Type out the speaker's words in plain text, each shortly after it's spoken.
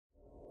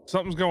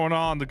Something's going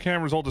on. The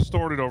camera's all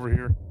distorted over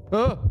here.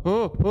 Oh!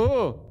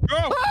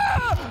 Go!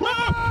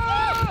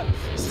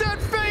 Set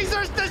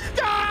phasers to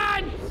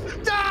stun!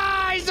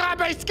 Die,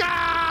 zombie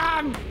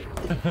scum!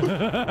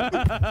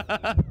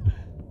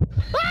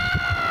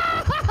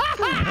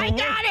 I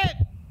got it!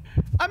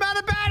 I'm out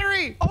of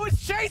battery! Oh,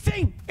 it's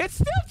chasing! It's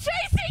still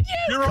chasing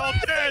you! You're all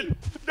dead!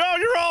 No,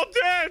 you're all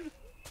dead!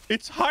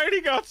 It's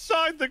hiding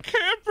outside the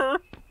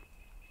camper!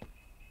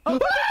 There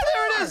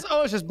it is!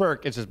 Oh, it's just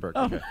Burke. It's just Burke.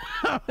 Okay.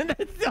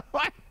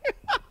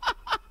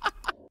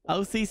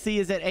 OCC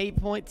is at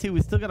 8.2.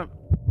 We still got to...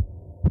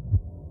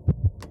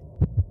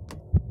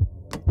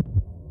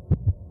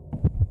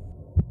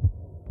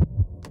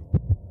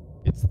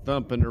 It's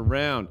thumping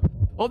around.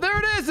 Oh, there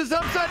it is! It's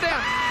upside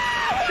down!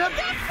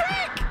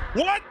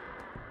 What?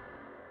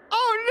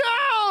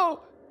 Oh,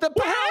 no!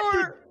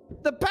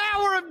 The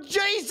power of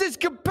Jesus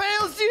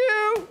compels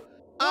you!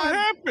 What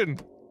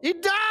happened? He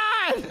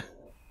died!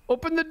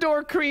 Open the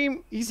door,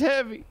 Cream. He's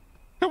heavy.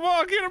 Come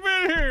on, get him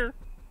in here!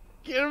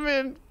 Get him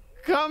in.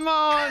 Come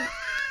on.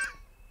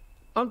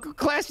 Uncle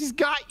Classy's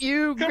got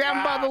you. Come Grab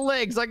him by on. the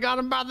legs. I got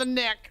him by the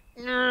neck.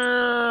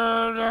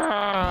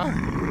 Ah,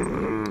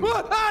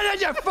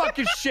 you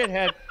fucking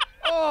shithead.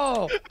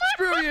 Oh,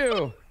 screw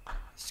you.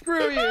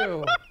 Screw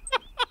you.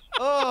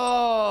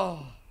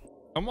 Oh.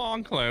 Come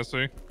on,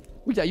 Classy.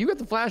 Yeah, you got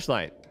the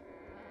flashlight.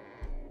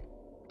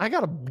 I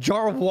got a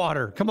jar of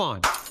water. Come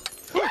on.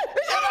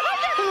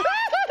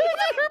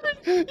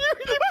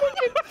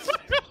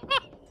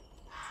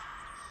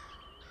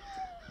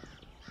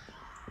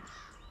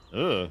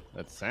 Ugh,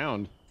 that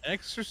sound.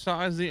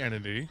 Exorcise the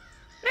entity.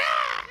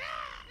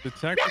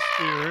 Detect the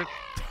spirit.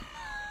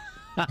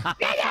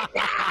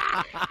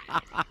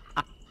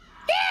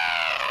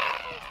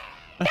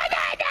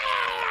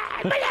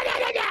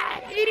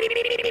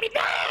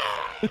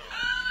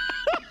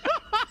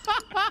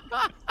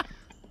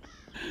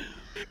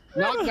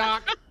 Knock,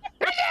 knock.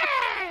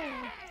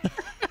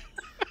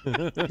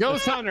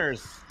 Ghost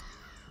hunters.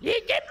 Come on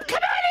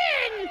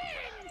in!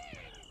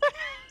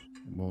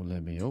 It won't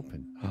let me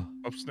open.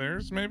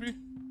 Upstairs, maybe?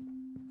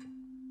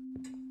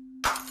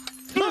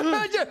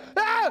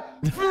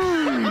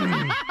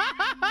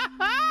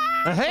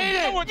 I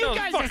hate it. With You those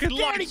guys are fucking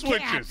light scaredy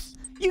switches. cats.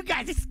 You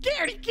guys are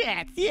scaredy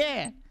cats.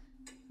 Yeah.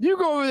 You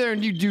go over there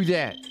and you do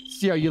that.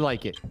 See how you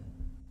like it.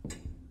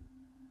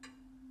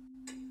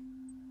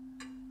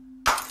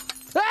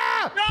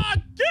 Ah!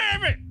 God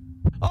damn it!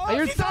 Oh,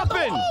 You're she's on the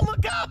thumping. wall.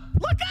 Look up.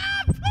 Look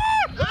up.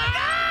 Look up.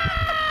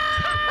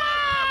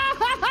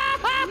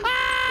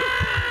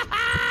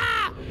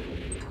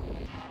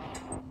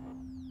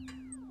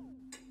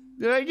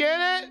 Did I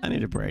get it? I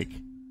need a break.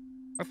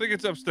 I think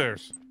it's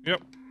upstairs.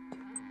 Yep.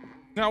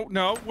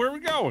 No, where are we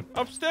going?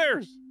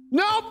 Upstairs.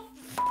 Nope.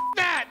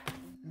 That.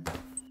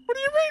 What do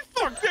you mean,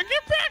 fuck that?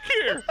 Get back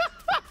here!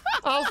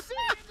 I'll see.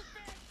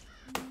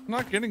 I'm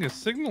not getting a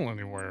signal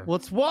anywhere. Well,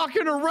 it's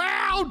walking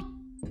around.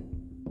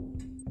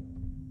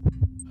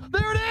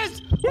 There it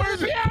is. Where's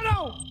the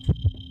piano?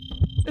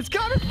 It's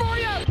coming for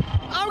you.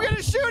 I'm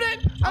gonna shoot it.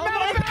 I'm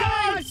out of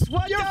battery.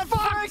 What You're the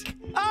fucked. frick?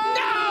 Oh,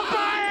 No,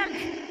 Burke.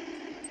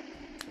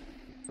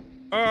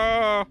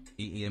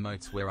 EE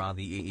emotes, where are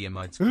the EE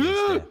emotes?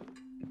 Please there.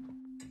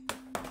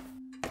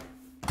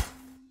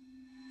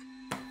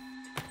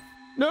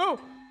 No.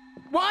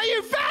 Why are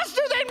you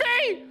faster than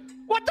me?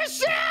 What the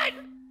shit?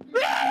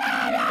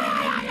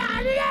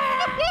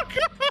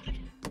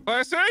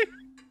 Classy?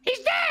 He's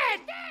dead!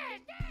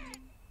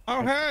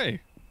 Oh, hey.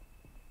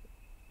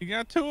 You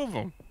got two of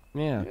them.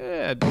 yeah.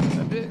 Yeah, I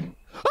did.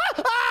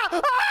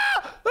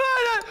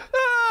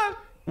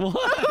 What? What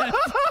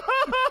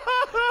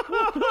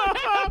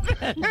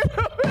happened?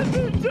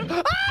 It's in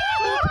the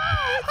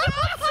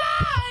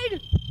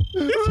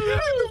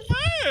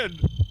van!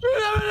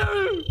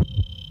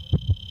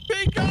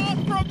 Be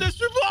gone from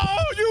this room! Oh,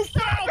 you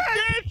foul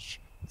bitch!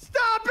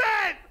 Stop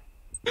it!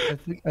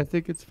 I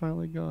think it's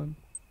finally gone.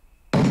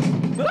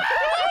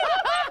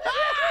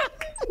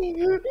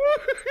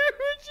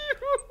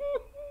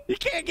 You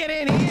can't get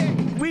in here.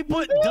 We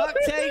put duct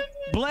tape,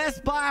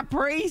 blessed by a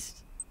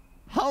priest.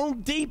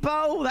 Home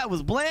Depot, that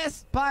was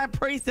blessed by a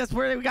priest. That's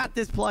where we got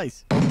this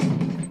place.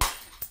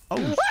 Oh,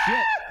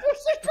 shit.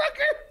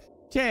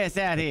 Chess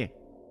out here.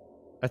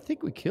 I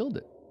think we killed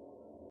it.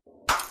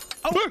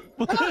 Every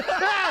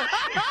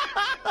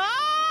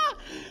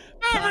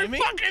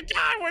Timing. fucking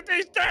time with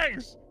these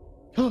things!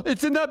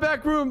 It's in that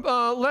back room,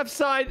 left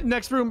side,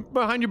 next room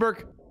behind you,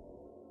 Burke.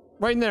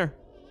 Right in there.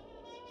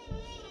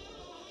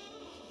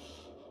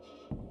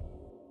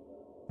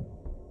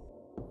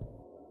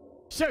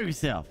 Show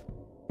yourself.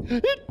 No!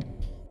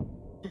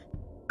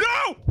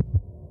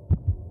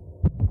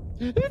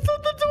 It's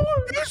at the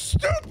door. You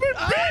stupid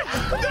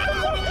bitch! No!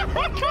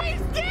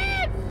 He's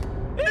dead.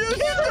 You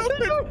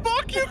stupid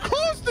fuck! You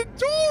closed the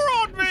door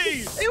on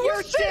me! It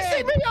was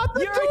chasing me out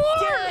the You're door.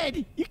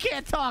 dead. You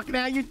can't talk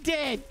now. You're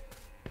dead.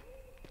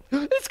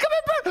 It's coming,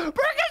 Burke.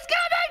 Burke is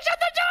coming. Shut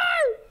the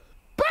door.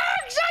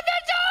 Burke, shut the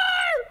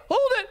door.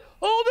 Hold it.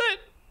 Hold it.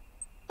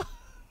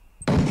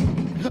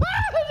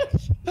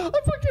 I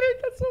fucking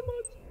hate that so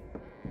much.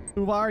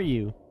 Who are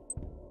you?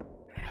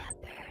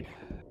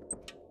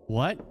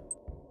 What?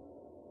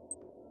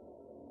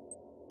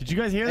 Did you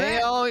guys hear that? Hey,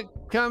 all,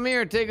 come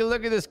here. Take a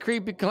look at this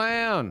creepy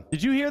clown.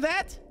 Did you hear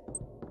that?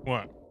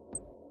 What?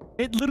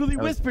 It literally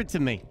whispered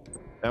to me.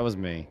 That was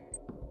me.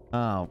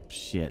 Oh,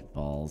 shit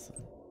balls.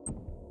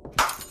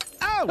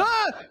 Oh!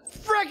 Ah!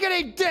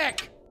 Frickety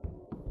dick!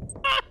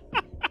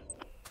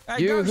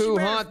 Hey, You go, who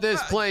Schmidt. haunt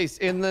this place,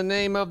 in the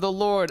name of the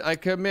Lord, I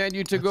command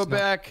you to go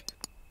back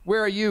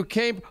where you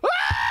came. Oh,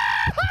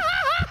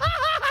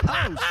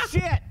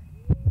 shit!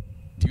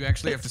 Do you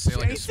actually have to say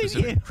like a chasing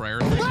specific you. prayer?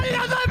 Let me in,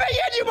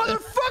 you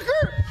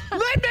motherfucker!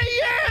 Let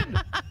me in!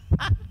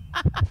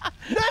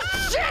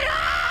 This shit!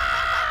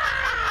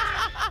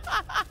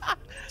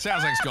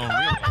 Sounds like it's going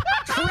real well.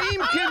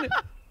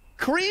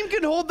 Cream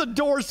can hold the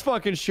doors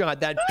fucking shut.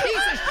 That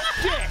piece of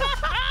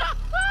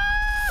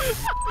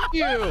shit.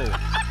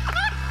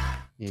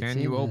 You. Can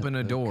you open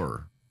a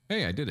door?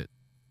 Hey, I did it.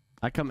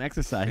 I come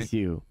exercise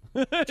you.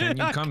 Can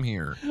you come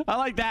here? I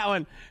like that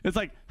one. It's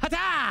like, hata!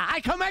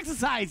 I come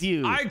exercise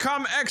you. I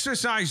come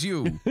exercise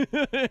you. Let's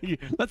get in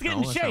that's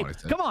not shape. what I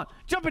said. Come on,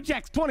 jumping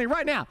jacks 20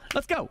 right now.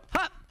 Let's go.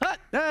 Hut, hut.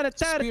 Da, da,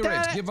 da, Spirit,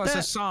 da, give da, us da.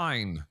 a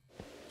sign.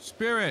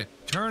 Spirit,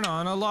 turn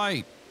on a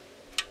light.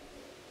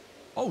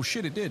 Oh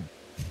shit, it did.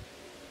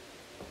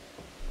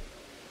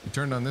 It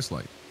turned on this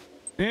light.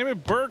 Damn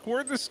it, Burke,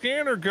 where'd the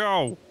scanner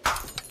go?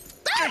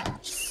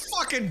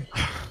 Fucking.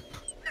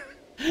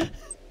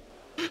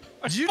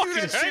 Did you do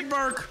that shit,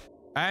 Burke?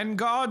 And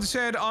God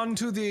said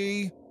unto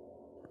thee,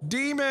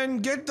 Demon,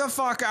 get the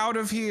fuck out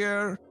of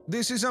here.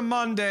 This is a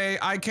Monday.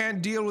 I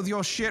can't deal with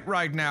your shit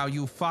right now,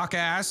 you fuck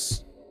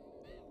ass.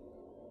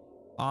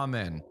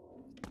 Amen.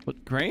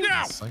 What, Crane?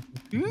 No!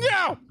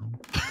 No!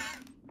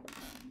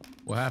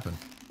 What happened?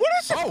 What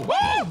is it?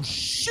 Oh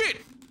shit!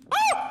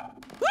 Oh!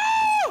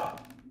 Oh!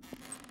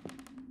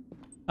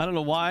 I don't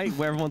know why,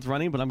 where everyone's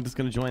running, but I'm just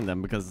gonna join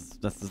them because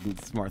that's the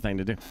smart thing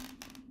to do.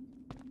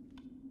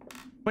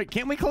 Wait,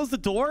 can't we close the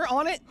door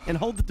on it and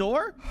hold the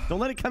door? Don't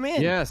let it come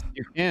in. Yes,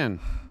 you can.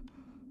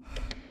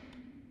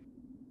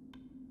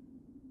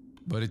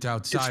 But it's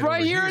outside. It's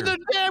right over here in the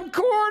damn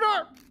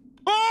corridor.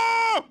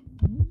 Oh!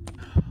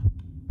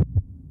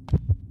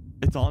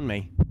 It's on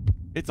me.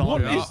 It's on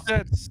What me. is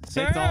that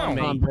sound? It's on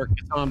me. It's on Burke.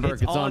 It's on Burke.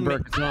 It's It's on on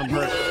Burke. me. It's on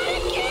Burke.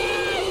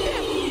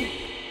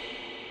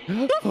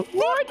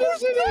 Why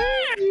does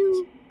it hit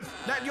you?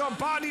 Let your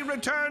body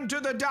return to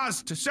the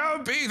dust.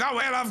 So be the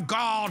will of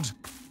God.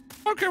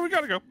 Okay, we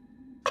gotta go.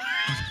 I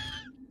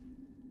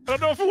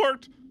don't know if it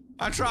worked.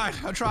 I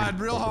tried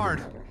real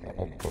hard.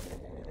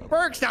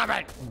 Burke, stop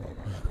it!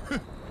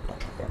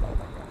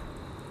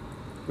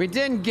 We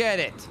didn't get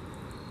it.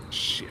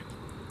 Shit.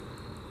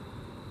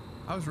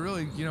 I was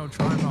really,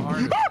 trying my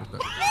hardest.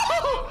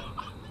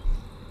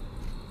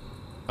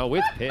 Oh,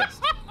 it's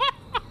pissed.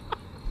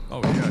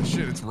 Oh yeah,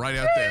 shit, it's right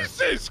out there.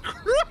 Jesus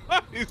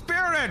Christ!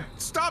 Spirit,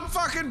 stop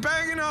fucking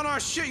banging on our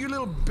shit, you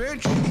little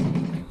bitch.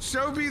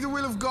 So be the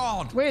will of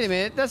God. Wait a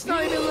minute. That's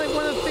not even like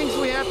one of the things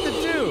we have to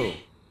do.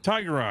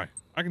 Tiger Eye.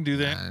 I can do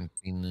that.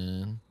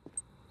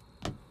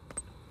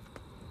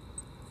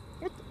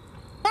 What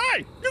the?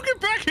 Hey! You get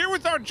back here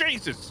with our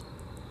Jesus!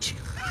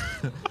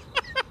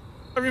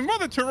 I mean,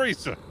 Mother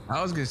Teresa.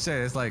 I was gonna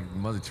say, it's like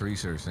Mother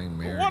Teresa or Saint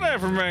Mary.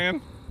 Whatever,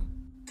 man.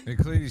 Hey,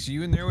 Cletus,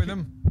 you in there with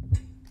him?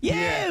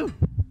 You!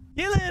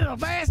 You little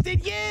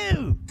bastard,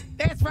 you!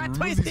 That's right, Remove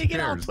Twisty, these get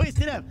all chairs.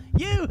 twisted up.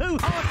 You who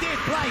haunt this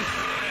place!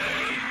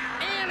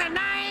 In the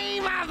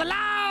name of the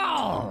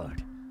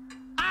Lord!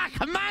 I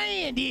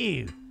command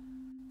you!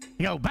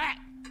 to go back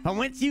from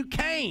whence you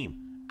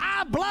came.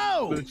 I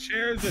blow The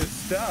chairs are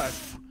stuck.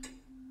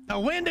 the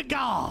wind of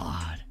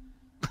God.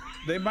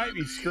 They might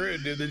be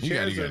screwed, dude. The You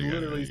got it, chairs you are got it, you got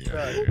it, literally you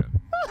got it, stuck. you got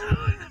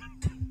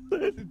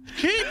it.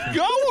 Keep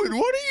going.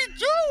 What are you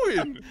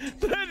doing?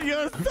 Let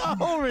your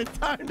soul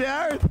return to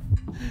earth.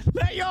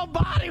 Let your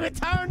body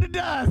return to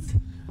dust.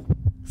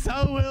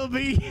 So will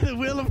be the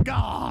will of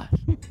God.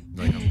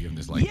 Like I'm giving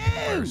this like You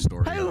entire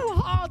story. who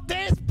haunt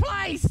this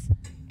place,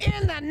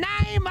 in the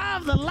name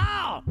of the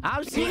Lord.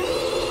 Oh shit.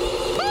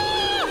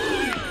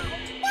 Oh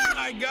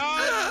my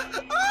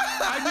God!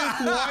 I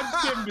just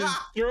watched him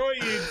destroy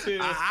you two.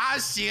 Ah,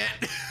 shit.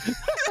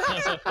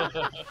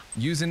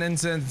 Use an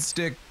incense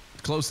stick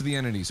close to the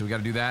entity. So we got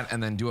to do that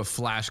and then do a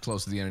flash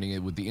close to the entity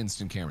with the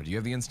instant camera. Do you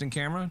have the instant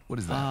camera? What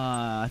is that?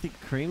 I think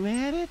Cream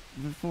had it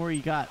before he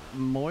got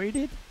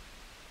moided.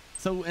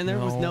 So, and there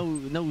was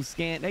no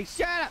scan. Hey,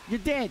 shut up! You're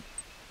dead.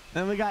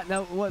 And we got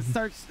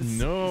search?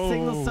 No.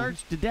 Signal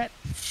search to death.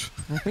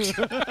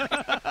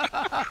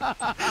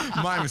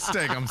 My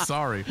mistake. I'm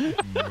sorry.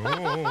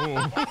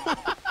 No.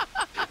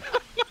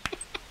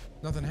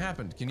 Nothing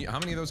happened. Can you? How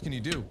many of those can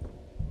you do?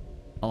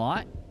 A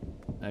lot,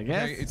 I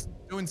guess. Okay, it's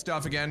doing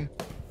stuff again.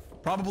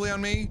 Probably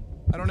on me.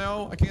 I don't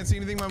know. I can't see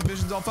anything. My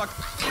vision's all fucked.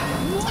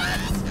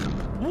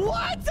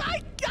 What?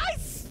 I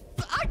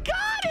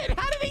got it!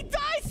 How did he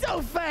die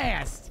so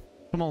fast?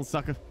 Come on,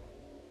 sucker.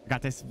 I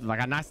got this. I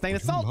got a nice stain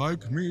of salt.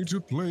 Like me to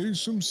play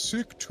some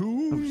sick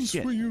tunes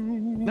shit. for you?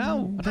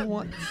 No, I don't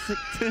want sick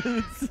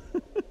tunes.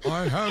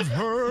 I have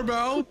herb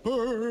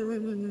Alper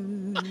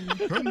and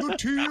the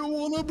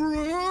Tijuana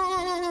bread.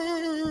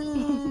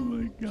 Oh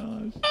my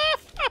gosh.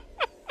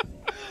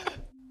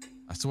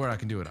 I swear I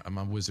can do it. I'm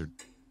a wizard.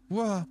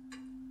 Whoa.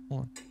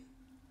 Hold on.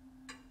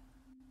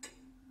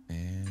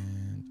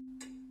 And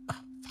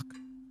fuck.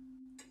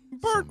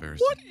 Burke,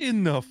 what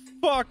in the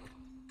fuck?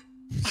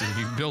 So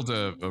he built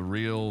a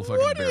real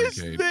fucking What is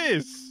barricade.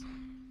 this?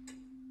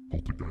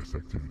 Poltergeist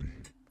activity.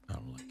 I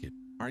don't like it.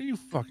 Are you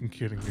fucking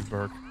kidding me,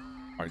 Burke?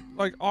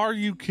 Are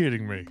you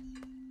kidding me?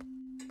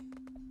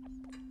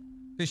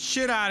 This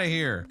shit out of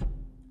here.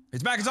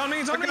 It's back. It's on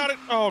me. It's on me. I got it.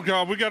 Oh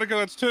god, we gotta go.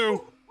 That's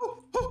two.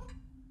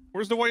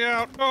 Where's the way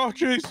out? Oh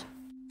jeez.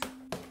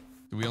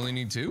 Do we only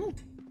need two?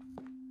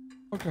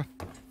 Okay.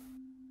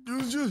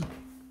 Running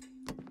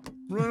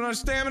out of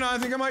stamina. I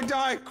think I might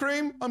die.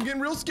 Cream, I'm getting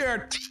real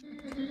scared.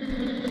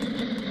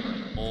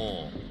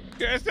 Oh.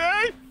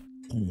 Cassie?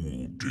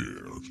 Who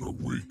dares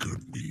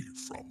awaken me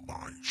from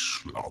my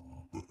slumber?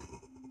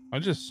 I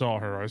just saw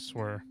her, I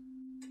swear.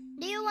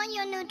 Do you want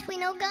your new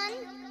Twino gun?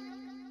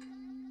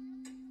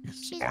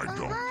 She's I behind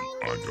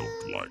don't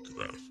you. like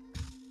that.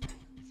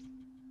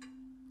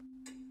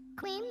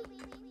 Queen?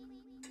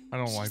 I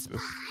don't like this.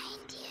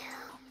 Behind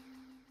you.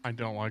 I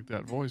don't like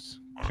that voice.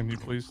 Can you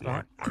please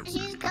stop?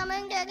 She's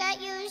coming to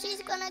get you.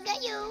 She's gonna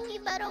get you. You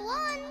better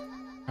run.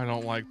 I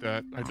don't like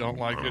that. I don't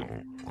like it.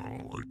 I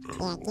don't like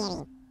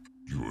that.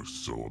 You are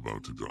so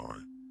about to die.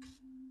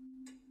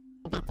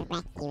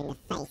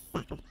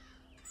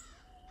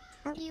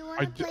 Do you want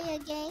to play a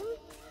game?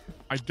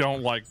 I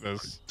don't like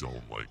this.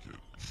 Don't like it.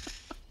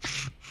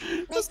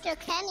 Mr.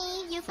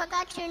 Kenny, you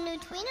forgot your new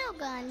Twino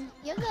gun.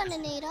 You're gonna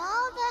need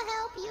all the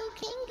help you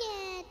can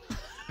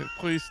get.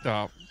 Please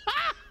stop.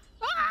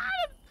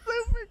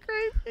 Super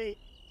creepy.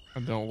 I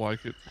don't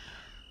like it.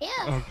 Yeah,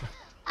 Okay.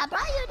 I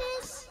brought you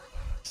this.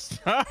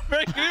 Stop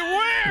making it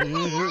weird! Hang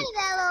on to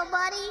that little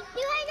buddy.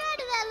 You hang on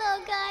to that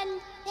little gun.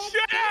 That's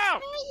Shut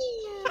up!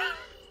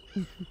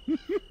 just for you.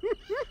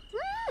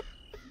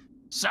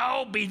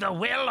 So be the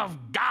will of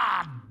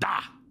God.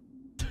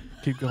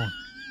 Keep going.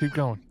 Keep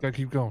going. Gotta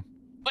keep going.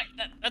 Wait,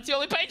 that's the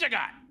only page I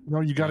got. No,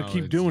 you gotta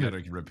keep doing it. You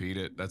gotta repeat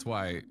it. That's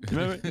why.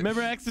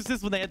 Remember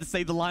Exorcist when they had to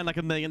say the line like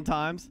 1,000,000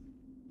 times?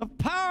 The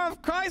power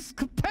of Christ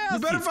compels You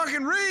better you.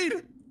 fucking read.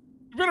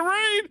 You better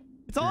read!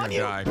 It's on you.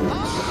 Die.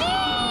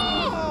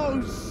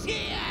 Oh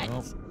shit!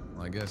 Well,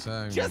 I guess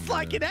I. Just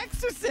like an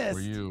Exorcist. Were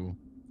you?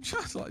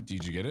 Just like.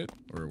 Did you get it,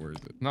 or where is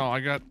it? No, I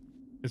got...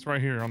 It's right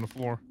here on the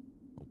floor.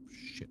 Oh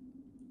shit!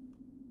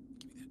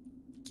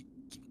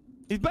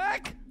 He's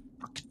back.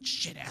 Fucking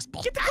shit ass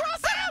ball. Get the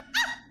cross out.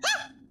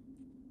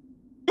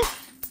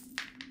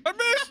 I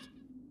missed!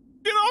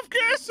 Get off,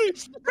 Cassie!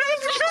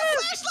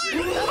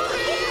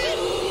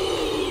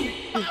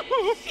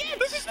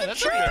 This is the That's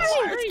truth!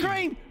 It's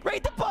Cream.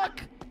 Rate the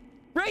book.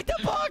 Rate the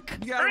book.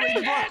 You gotta read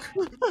the book.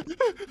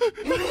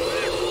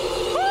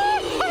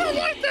 I don't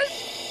like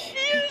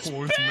this!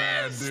 Oh, it's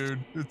mad, dude.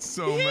 It's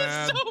so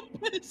mad. So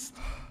pissed.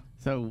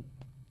 So,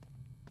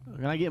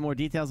 can I get more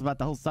details about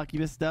the whole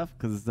succubus stuff?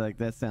 Because it's like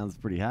that sounds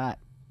pretty hot.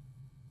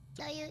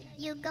 So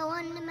you go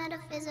on the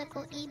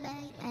metaphysical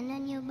eBay and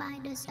then you buy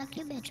the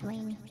succubus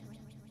ring.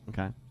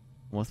 Okay.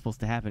 What's supposed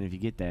to happen if you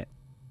get that?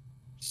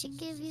 She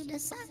give you the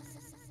suck.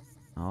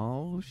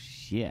 Oh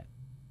shit.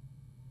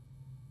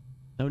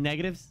 No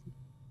negatives?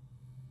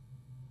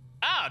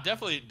 Ah,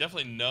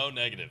 definitely no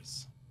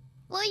negatives.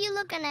 What are you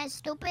looking at,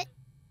 stupid?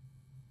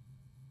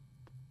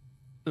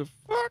 The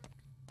fuck?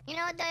 You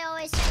know what they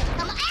always say?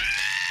 Come on.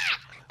 Ah!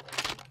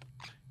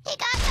 He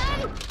got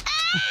them!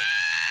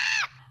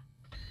 Ah!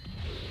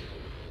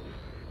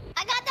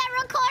 I got that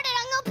recorded.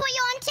 I'm gonna put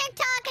you on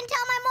TikTok and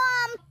tell my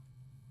mom.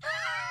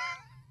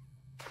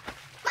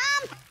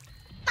 Mom!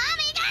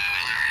 Mommy!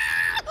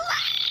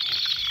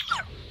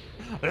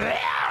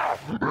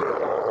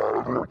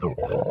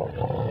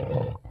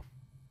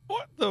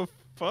 What the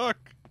fuck?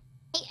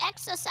 He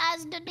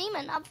exorcised the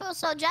demon. I feel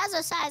so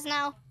jazzercised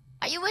now.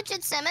 Are you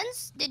Richard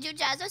Simmons? Did you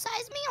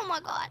jazzercise me? Oh my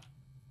god.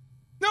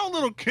 No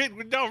little kid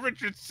with no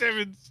Richard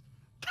Simmons.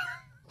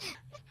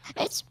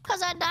 It's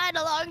because I died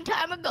a long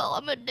time ago.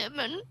 I'm a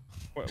demon.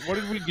 What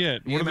did we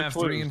get? What are the EMF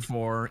 3 and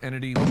 4,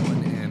 Entity 1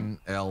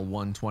 and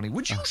L120.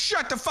 Would you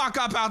shut the fuck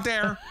up out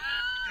there?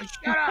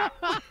 Shut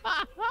up.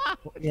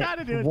 Try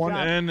to do it,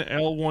 1N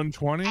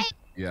L120? Hey,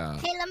 Yeah.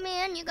 hey, let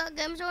me in. You got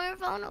games on your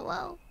phone or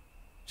what?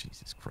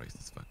 Jesus Christ,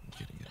 this fucking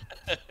kidding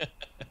it.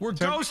 We're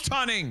ghost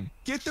hunting.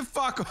 Get the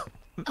fuck up.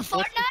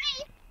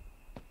 Fortnite?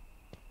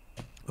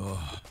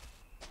 Ugh.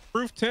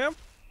 Proof temp?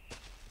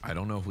 I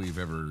don't know if we've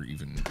ever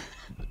even.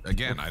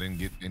 Again, I didn't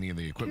get any of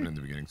the equipment in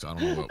the beginning, so I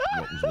don't know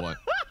what was what.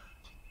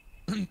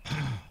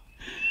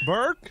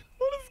 Burke?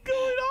 What is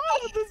going on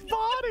with this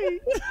body?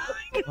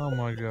 Oh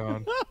my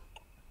god.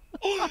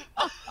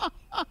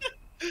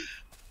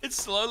 It's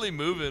slowly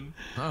moving.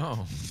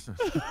 Oh.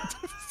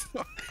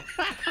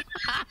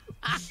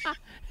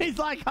 He's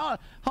like, hold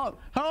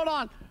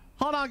on,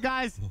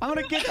 guys. I'm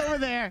gonna get over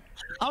there.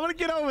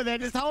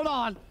 Just hold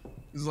on.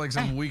 This is like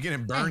some Weekend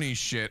at Bernie's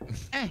shit.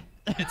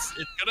 It's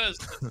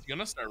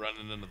gonna start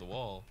running into the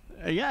wall.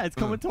 Yeah, it's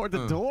coming toward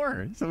the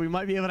door, so we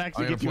might be able to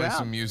actually I'm get you gonna play out.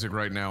 some music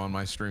right now on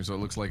my stream, so it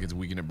looks like it's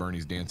Weekend at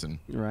Bernie's dancing.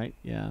 Right?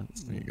 Yeah.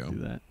 There you go. Do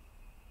that.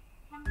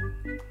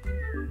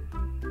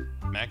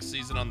 Max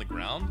sees it on the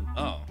ground.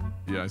 Oh.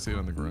 Yeah, I see it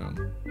on the ground.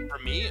 For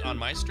me, on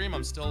my stream,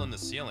 I'm still in the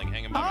ceiling,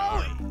 hanging by my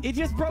Oh, arm. it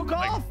just broke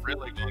Like, off.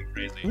 really going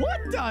crazy. What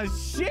the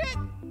shit?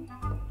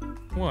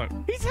 What?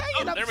 He's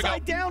hanging Oh, there we go.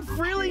 upside down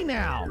freely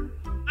now.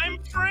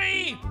 I'm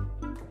free.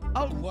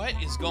 Oh, What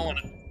is going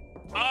on?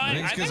 I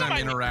think it's because I'm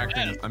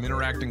interacting. I'm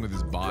interacting with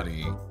his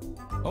body.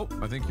 Oh,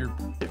 I think you're.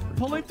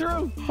 pull him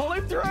through. Pull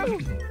him through.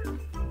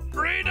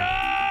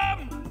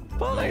 Freedom!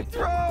 Pull him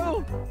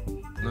through.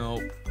 No.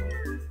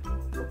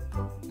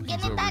 Get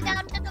He's me over back here.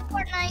 out to the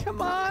Fortnite.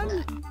 Come on.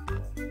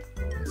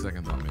 On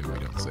second thought, maybe we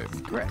don't save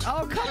him.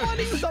 Oh, come on.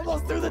 He was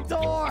almost through the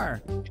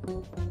door.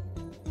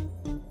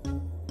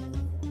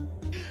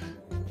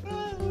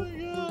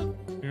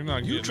 You're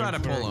not. You getting try to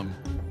him pull through. him.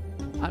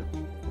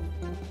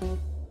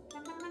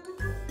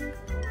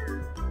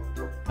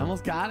 I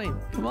almost got him.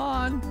 Come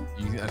on.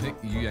 I think.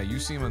 Yeah, you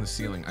see him on the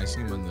ceiling. I see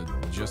him on the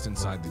just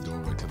inside the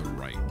doorway to the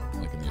right,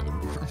 like in the other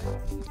room.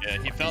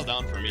 Yeah, he fell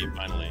down for me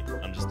finally.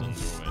 I'm just in the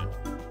doorway.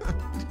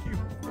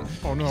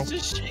 Oh no. He's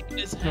just shaking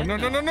his No, head. no,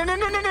 no, no, no, no,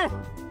 no, no, no.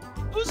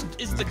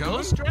 Is the it coming?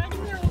 ghost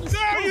dragon there?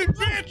 No, you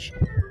bitch.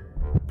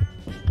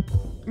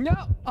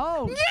 No.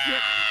 Oh, shit.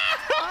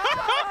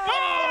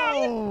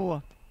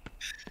 Oh.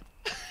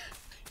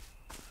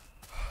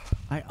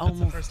 I That's the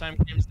almost. first time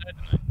Game's died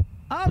tonight.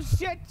 Oh,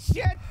 shit.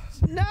 Shit.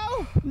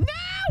 No. No.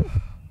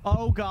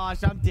 Oh,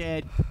 gosh. I'm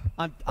dead.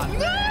 I'm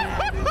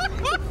dead.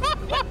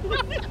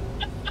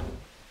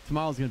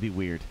 Tomorrow's going to be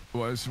weird.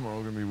 Why is tomorrow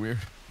gonna be weird?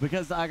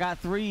 Because I got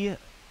 3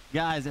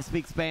 guys that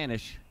speak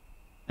Spanish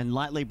and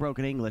lightly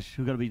broken English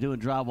who are going to be doing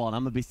drywall, and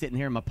I'm going to be sitting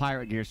here in my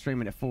pirate gear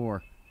streaming at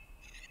 4.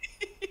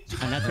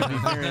 And that's going to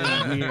be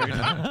very weird.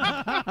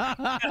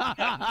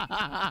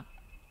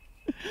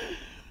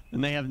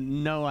 And they have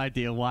no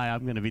idea why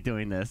I'm going to be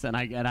doing this, and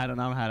I don't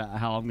know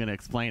how I'm going to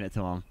explain it to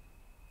them.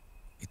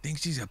 He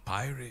thinks he's a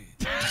pirate.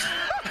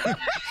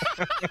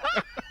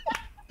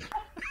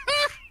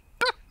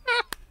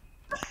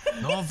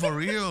 No, for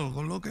real.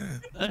 Go look at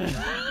it. They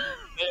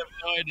have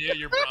no idea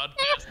you're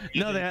broadcasting.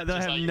 No, they Just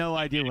have how you- no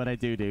idea what I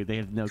do, dude. They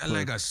have no Got clue.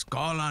 like a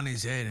skull on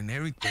his head and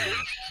everything.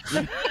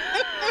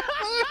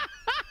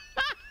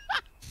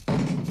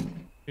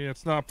 Yeah,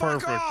 it's not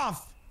Fuck perfect.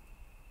 off!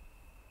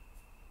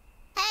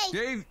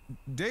 Hey,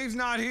 Dave's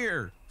not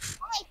here.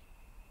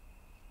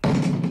 you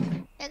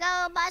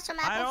go buy some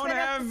apple I don't fritter.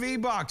 have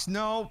V-Bucks.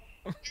 No.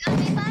 You got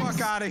V-Bucks?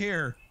 Fuck out of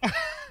here.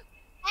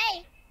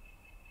 Hey,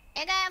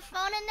 you got a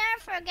phone in there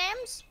for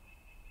games?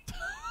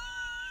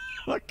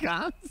 What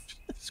guns?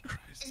 Jesus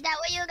Christ. Is that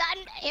what you got?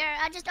 Here,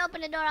 I just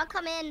opened the door. I'll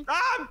come in.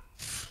 Ah!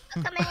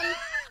 I'll come in.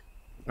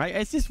 Right?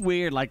 It's just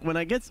weird. Like when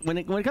it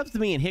comes to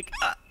me and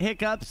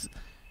hiccups,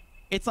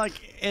 it's like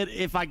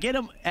if I get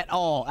them at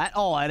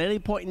any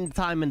point in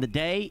time in the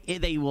day,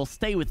 they will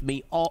stay with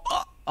me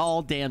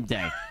all damn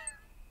day.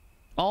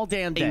 All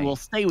damn day. They will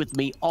stay with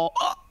me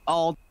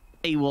all.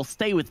 They will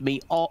stay with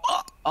me all.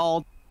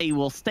 They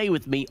will stay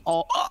with me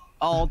all.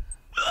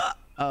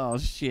 Oh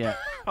shit.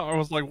 I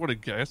was like, what a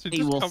guess.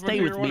 He will stay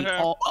with me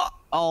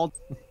all.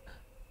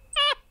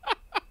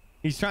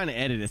 He's trying to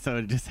edit it so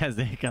it just has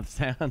the hiccup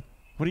sound.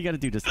 What do you got to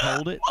do? Just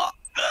hold it?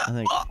 I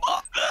think.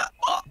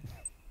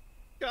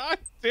 God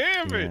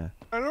damn it. Yeah.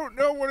 I don't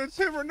know when it's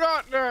him or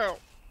not now.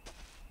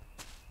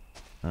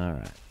 All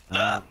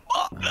right.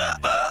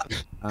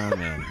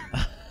 I'm in.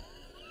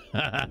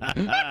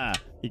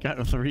 You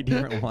got 3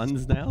 different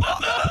ones now?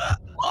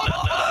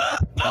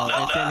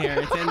 Oh, it's in here.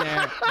 It's in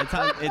there.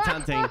 It's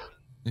hunting.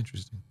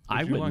 Interesting.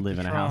 I you wouldn't like live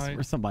to in a house try?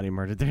 where somebody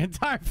murdered their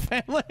entire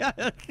family.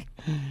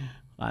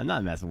 I'm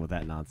not messing with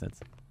that nonsense.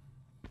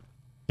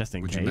 Just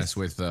in Would case. you mess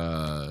with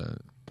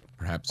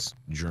perhaps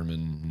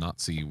German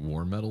Nazi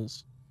war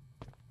medals?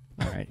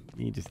 All right,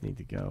 you just need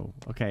to go.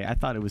 Okay, I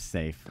thought it was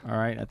safe. All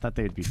right, I thought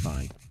they would be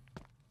fine.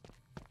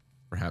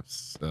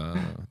 Perhaps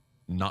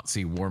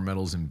Nazi war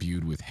medals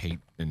imbued with hate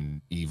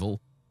and evil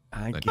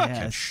I that guess.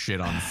 catch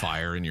shit on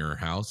fire in your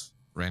house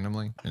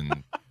randomly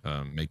and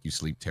make you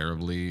sleep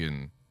terribly.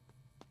 And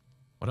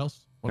what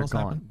else? What They're else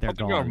gone. happened? They're I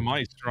think we got gone.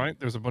 mice, right?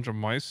 There's a bunch of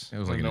mice. It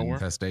was out like of an nowhere.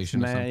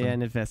 infestation or something. Yeah,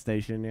 an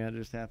infestation. Yeah, it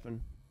just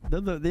happened. The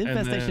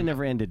infestation then-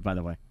 never ended, by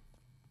the way.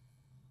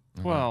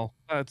 Mhm. Well,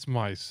 that's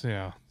mice,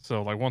 yeah.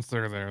 So like once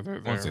they're there,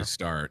 they're there. Once they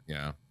start,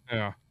 yeah.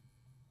 Yeah.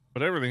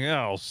 But everything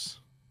else.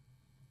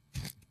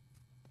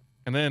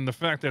 And then the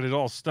fact that it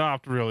all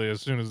stopped really as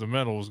soon as the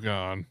metal was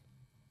gone.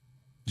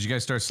 Did you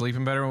guys start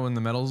sleeping better when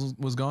the metals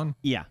was gone?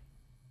 Yeah.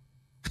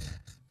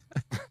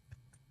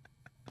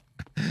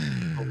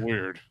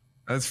 Weird.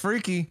 That's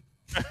freaky.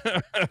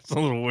 That's a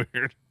little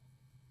weird.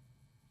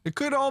 It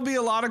could all be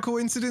a lot of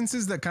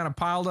coincidences that kind of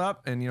piled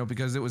up, and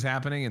because it was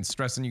happening and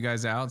stressing you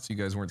guys out, so you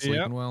guys weren't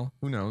sleeping well.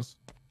 Who knows?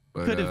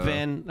 But, Could have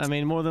been. I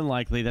mean, more than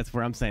likely, that's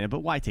where I'm saying it. But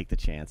why take the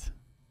chance?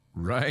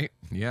 Right?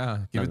 Yeah.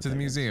 Give it to the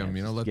museum.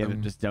 Let Give them.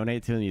 it. Just donate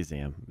it to the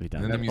museum. Be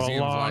done. And then the museum's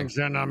like,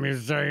 in a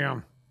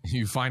museum.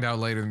 You find out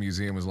later the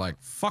museum was like,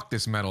 fuck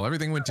this metal.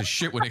 Everything went to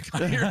shit when it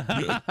got here.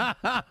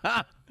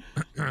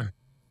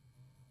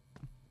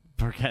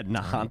 Burke had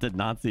haunted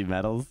Nazi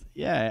medals.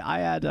 Yeah, I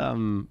had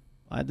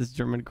this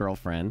German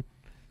girlfriend,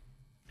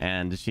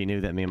 and she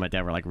knew that me and my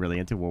dad were like really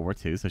into World War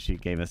II, so she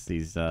gave us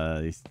these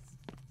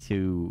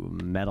 2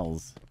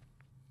 medals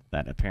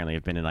that apparently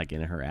have been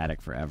in her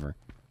attic forever.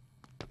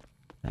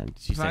 And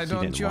she said Why she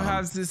didn't don't you want 'em.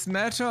 have this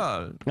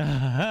metal?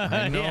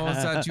 I know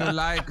that you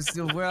like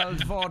the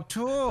World War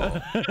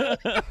II.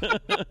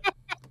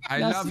 I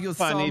love you so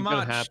funny, but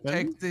much. happened.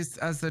 Take this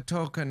as a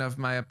token of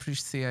my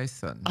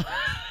appreciation.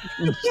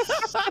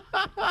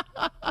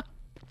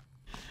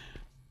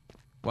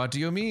 What do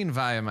you mean,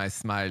 why am I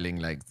smiling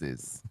like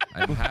this?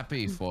 I'm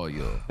happy for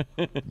you.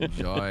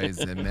 Enjoy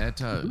the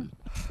metal.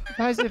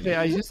 Guys,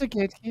 are you just a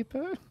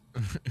gatekeeper?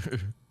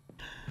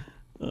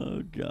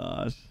 Oh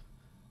gosh.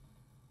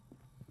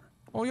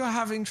 Oh, you're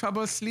having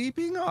trouble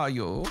sleeping, are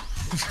you?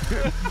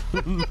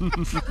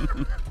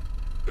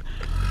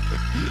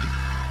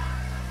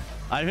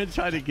 I even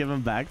tried to give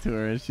them back to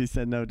her, and she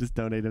said no, just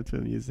donate them to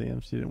a museum.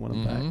 She didn't want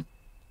them back.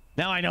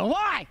 Now I know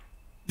why.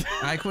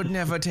 I could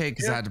never take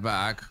that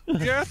back.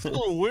 Yeah, it's a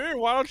little weird.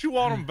 Why don't you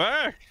want them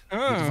back?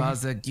 It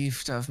was a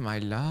gift of my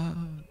love.